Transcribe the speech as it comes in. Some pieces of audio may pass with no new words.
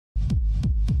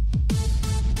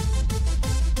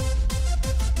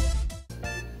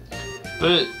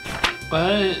But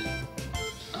I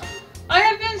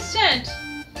have been sent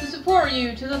to support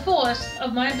you to the fullest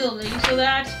of my ability so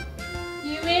that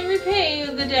you may repay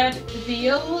the debt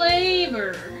via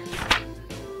labor.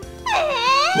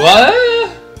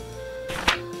 what?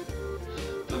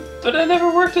 But I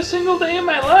never worked a single day in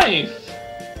my life.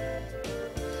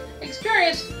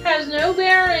 Experience has no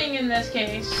bearing in this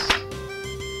case.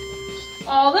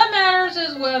 All that matters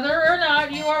is whether or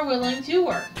not you are willing to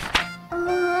work.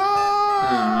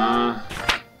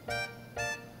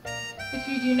 If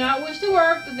you do not wish to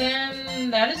work, then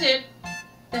that is it.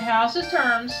 The house's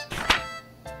terms.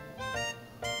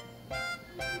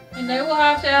 And I will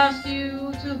have to ask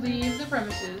you to leave the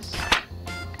premises.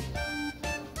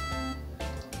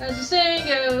 As the saying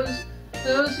goes,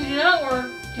 those who do not work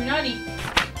do not eat.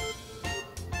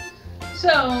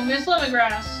 So, Miss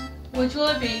Lemongrass, which will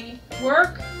it be?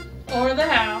 Work or the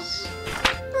house?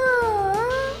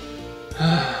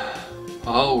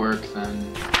 I'll work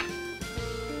then.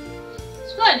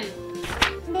 Splendid.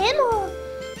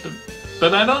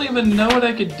 But I don't even know what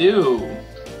I could do.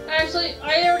 Actually,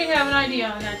 I already have an idea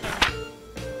on that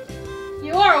front.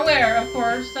 You are aware, of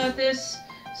course, that this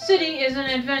city is an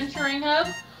adventuring hub?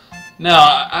 No,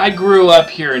 I grew up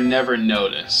here and never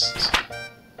noticed.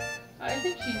 I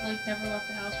think she's never left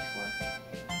the house before.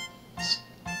 It's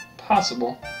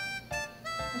possible.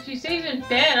 She stays in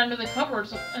bed under the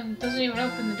cupboards and doesn't even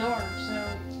open the door, so...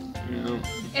 Yeah.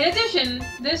 In addition,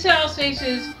 this house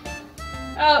faces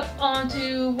out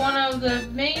onto one of the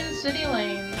main city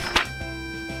lanes.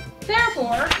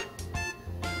 Therefore,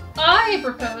 I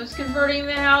propose converting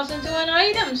the house into an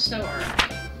item store.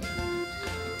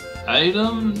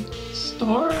 Item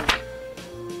store?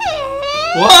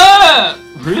 What?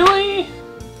 Really?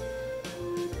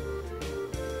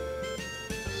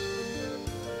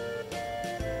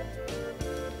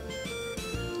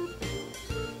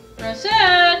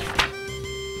 Reset!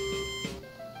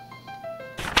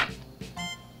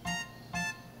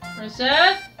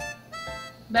 Reset!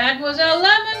 Mademoiselle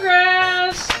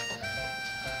Lemongrass!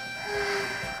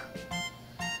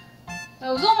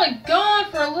 I was only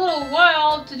gone for a little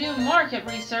while to do market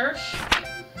research.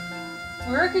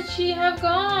 Where could she have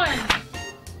gone?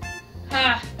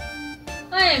 Ha!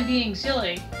 I am being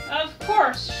silly. Of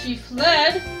course she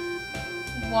fled.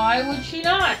 Why would she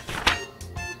not?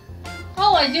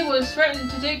 All I did was threaten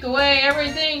to take away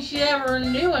everything she ever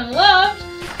knew and loved.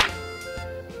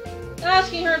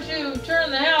 Asking her to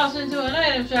turn the house into an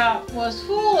item shop was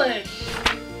foolish.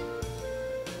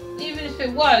 Even if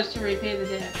it was to repay the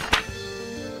debt.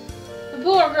 The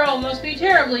poor girl must be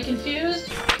terribly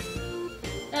confused.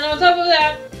 And on top of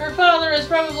that, her father is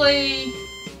probably...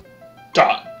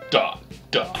 Dead?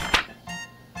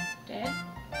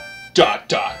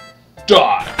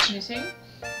 Missing?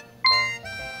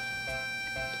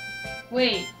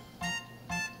 Wait.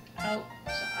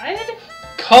 Outside?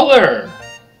 Color!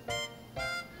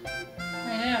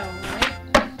 I know,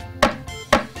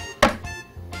 right?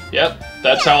 Yep,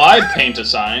 that's how I paint a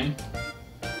sign.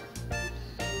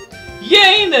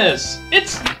 Yayness!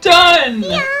 It's done!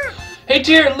 Yeah. Hey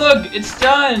dear, look, it's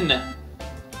done!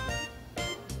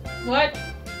 What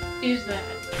is that?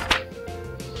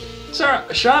 It's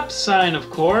our shop sign, of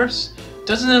course.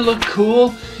 Doesn't it look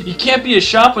cool? You can't be a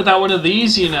shop without one of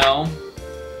these, you know.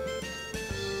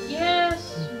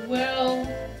 Yes, well,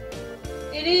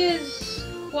 it is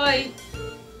quite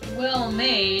well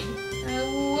made.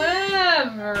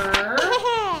 However...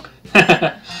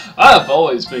 I've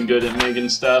always been good at making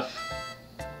stuff.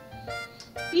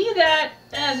 Be that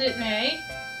as it may,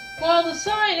 while the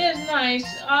sign is nice,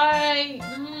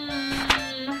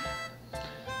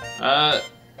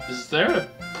 Is there a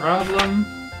problem?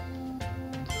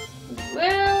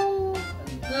 well,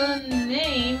 the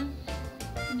name,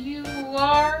 you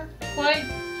are quite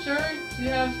sure you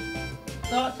have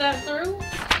thought that through?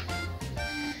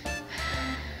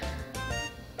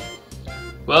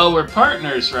 Well, we're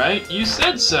partners, right? You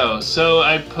said so. So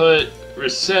I put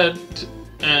Recette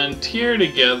and Tear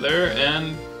together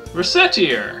and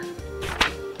Recettear.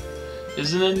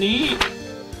 Isn't it neat?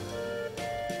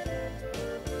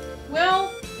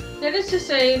 Well, that is to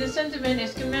say, the sentiment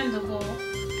is commendable.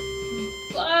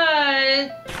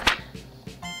 But...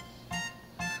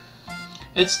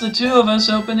 It's the two of us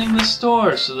opening the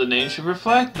store, so the name should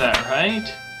reflect that,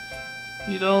 right?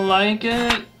 You don't like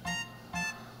it?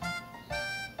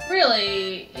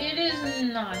 really, it is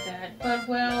not that. But,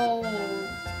 well,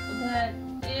 that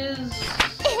is...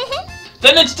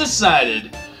 Then it's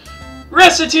decided.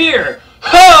 Recettear!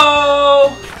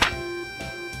 Ho!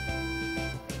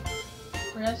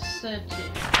 Recettear.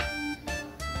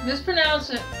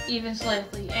 Mispronounce it even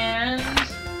slightly, and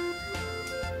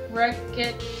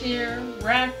Recettear.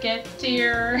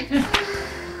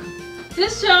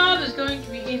 This job is going to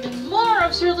be even more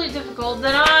absurdly difficult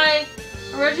than I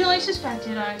originally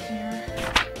suspected, I fear.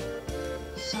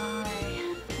 Sigh.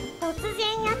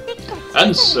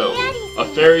 And so, a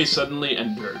fairy suddenly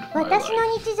entered my life.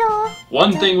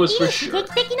 One thing was for sure,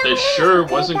 this sure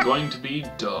wasn't going to be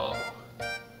dull.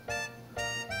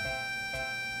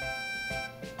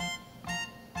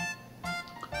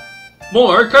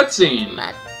 More cutscene!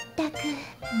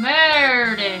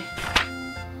 Merde!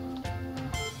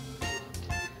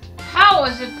 How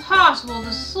is it possible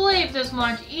to sleep this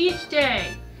much each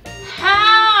day?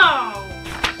 How?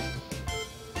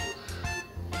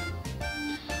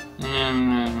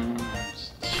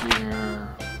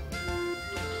 Here.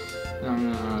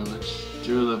 Let's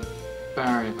do the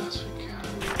very best we can.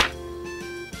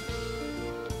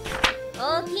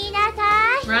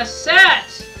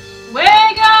 Recette!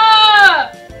 Wake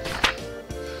up!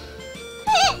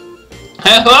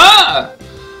 Hello!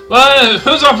 Well,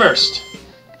 who's on first?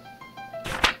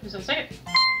 Who's on second?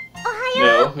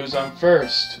 No, who's on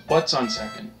first? What's on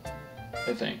second?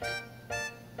 I think.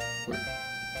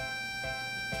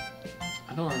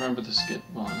 I don't remember the skit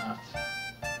well enough.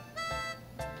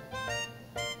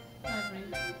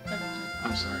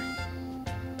 I'm sorry.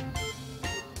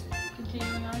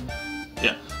 Continuing on.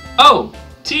 Yeah. Oh!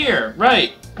 Tear!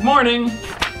 Right! Good morning!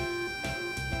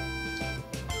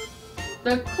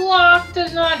 The clock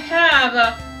does not have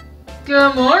a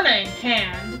good morning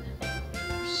hand.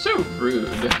 So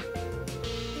rude.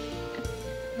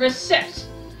 Recette,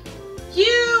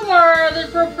 you are the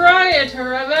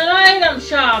proprietor of an item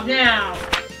shop now.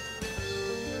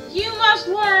 You must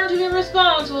learn to be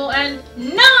responsible and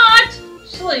not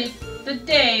sleep the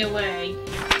day away.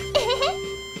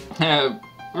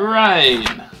 Right.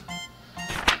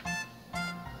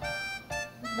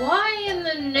 Why in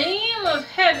the name of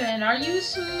heaven are you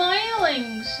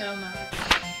smiling so much?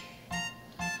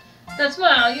 That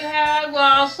smile you had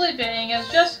while sleeping is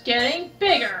just getting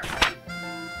bigger.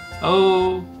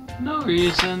 Oh, no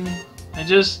reason. I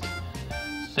just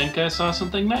think I saw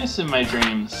something nice in my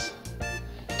dreams.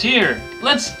 Tear,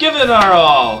 let's give it our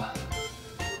all!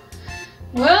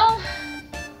 Well,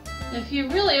 if you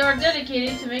really are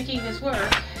dedicated to making this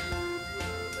work,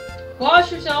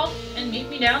 wash yourself and meet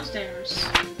me downstairs.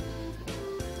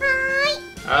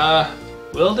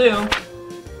 Will do.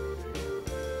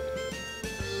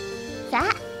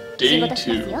 Day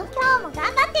 2.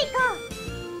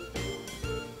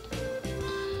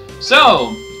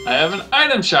 So, I have an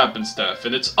item shop and stuff,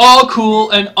 and it's all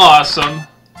cool and awesome.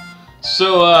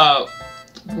 So,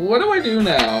 what do I do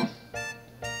now?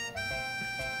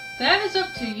 That is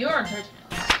up to your judgment.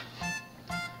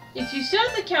 If you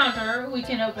set the counter, we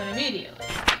can open immediately.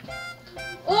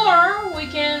 Or we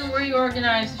can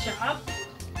reorganize the shop.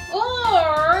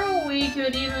 Or we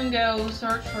could even go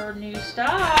search for new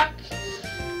stock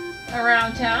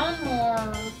around town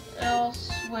or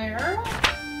elsewhere.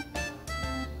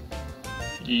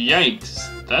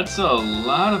 Yikes, that's a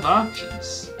lot of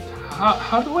options.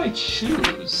 How do I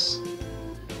choose?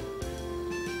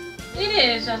 It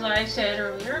is, as I said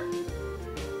earlier.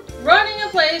 Running a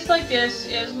place like this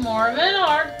is more of an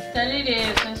art than it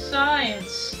is a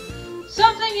science.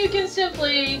 Something you can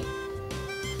simply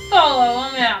follow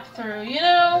a map through, you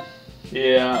know?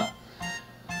 Yeah.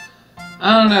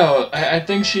 I don't know. I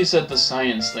think she said the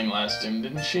science thing last time,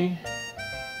 didn't she?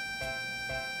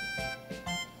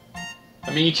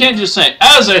 I mean, you can't just say,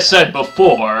 as I said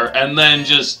before, and then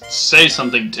just say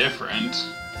something different.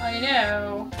 I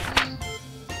know.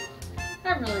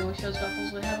 I really wish those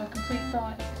waffles would have a complete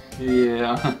thought.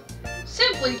 Yeah.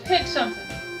 Simply pick something.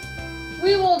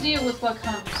 We will deal with what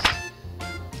comes.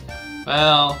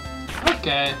 Well,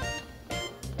 okay.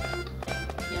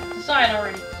 Yeah, decide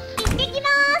already.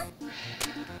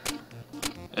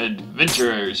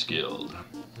 Adventurers Guild.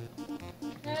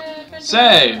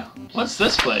 Say, what's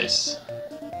this place?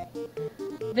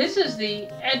 This is the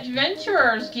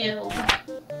Adventurers Guild.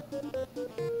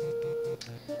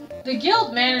 The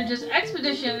guild manages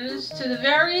expeditions to the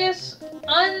various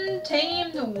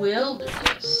untamed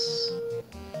wilderness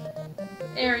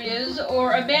areas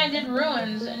or abandoned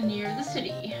ruins near the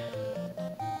city.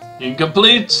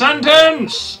 Incomplete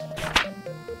sentence!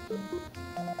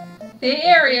 The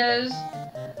areas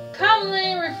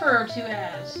commonly referred to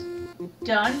as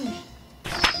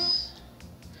dungeons.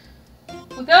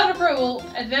 Without approval,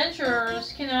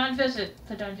 adventurers cannot visit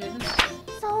the dungeons.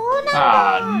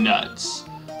 Ah, nuts.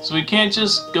 So we can't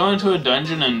just go into a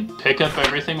dungeon and pick up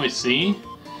everything we see?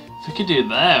 If we could do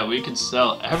that, we could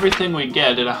sell everything we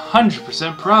get at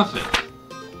 100% profit.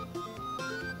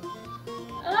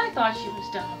 I thought she was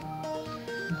dumb.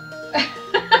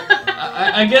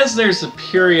 I guess there's a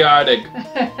periodic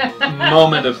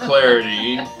moment of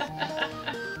clarity.